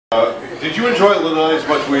Did you enjoy Lanai as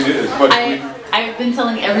much as I've been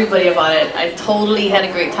telling everybody about it. I totally had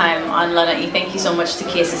a great time on Lanai. Thank you so much to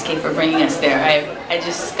KSSK for bringing us there. I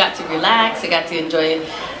just got to relax. I got to enjoy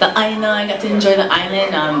the Aina. I got to enjoy the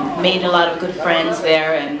island. Made a lot of good friends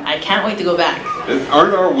there, and I can't wait to go back.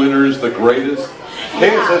 Aren't our winners the greatest?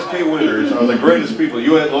 KSSK winners are the greatest people.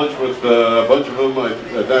 You had lunch with a bunch of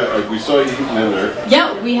them. We saw you eating in there.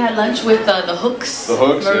 Yeah, we had lunch with the Hooks. The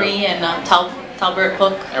Hooks, Marie and Talbert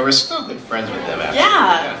Hook. And we're still good friends with them, actually.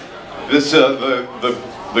 Yeah. This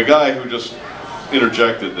the guy who just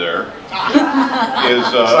interjected there is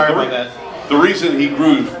sorry about that. The reason he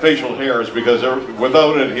grew facial hair is because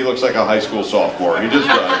without it he looks like a high school sophomore. He just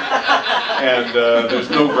does, and there's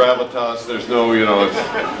no gravitas. There's no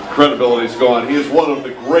credibility to go on. He is one of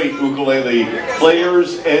the great ukulele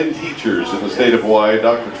players and teachers in the state of Hawaii.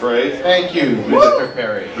 Dr. Trey. Thank you, Mr.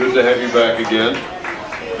 Perry. Good to have you back again.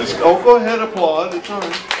 Go ahead, applaud. It's all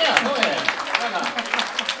right. Yeah, go ahead.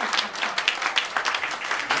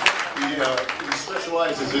 He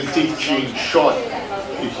specializes in teaching short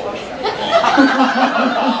people.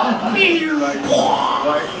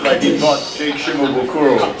 like he taught Jake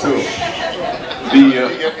Shimabukuro too.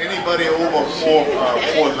 Anybody over 4'9",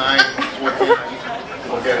 4'10",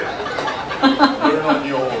 forget it. Learn on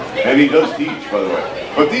your own. And he does teach, by the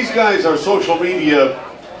way. But these guys are social media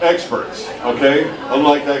experts, okay?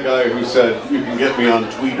 Unlike that guy who said, you can get me on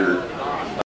Twitter.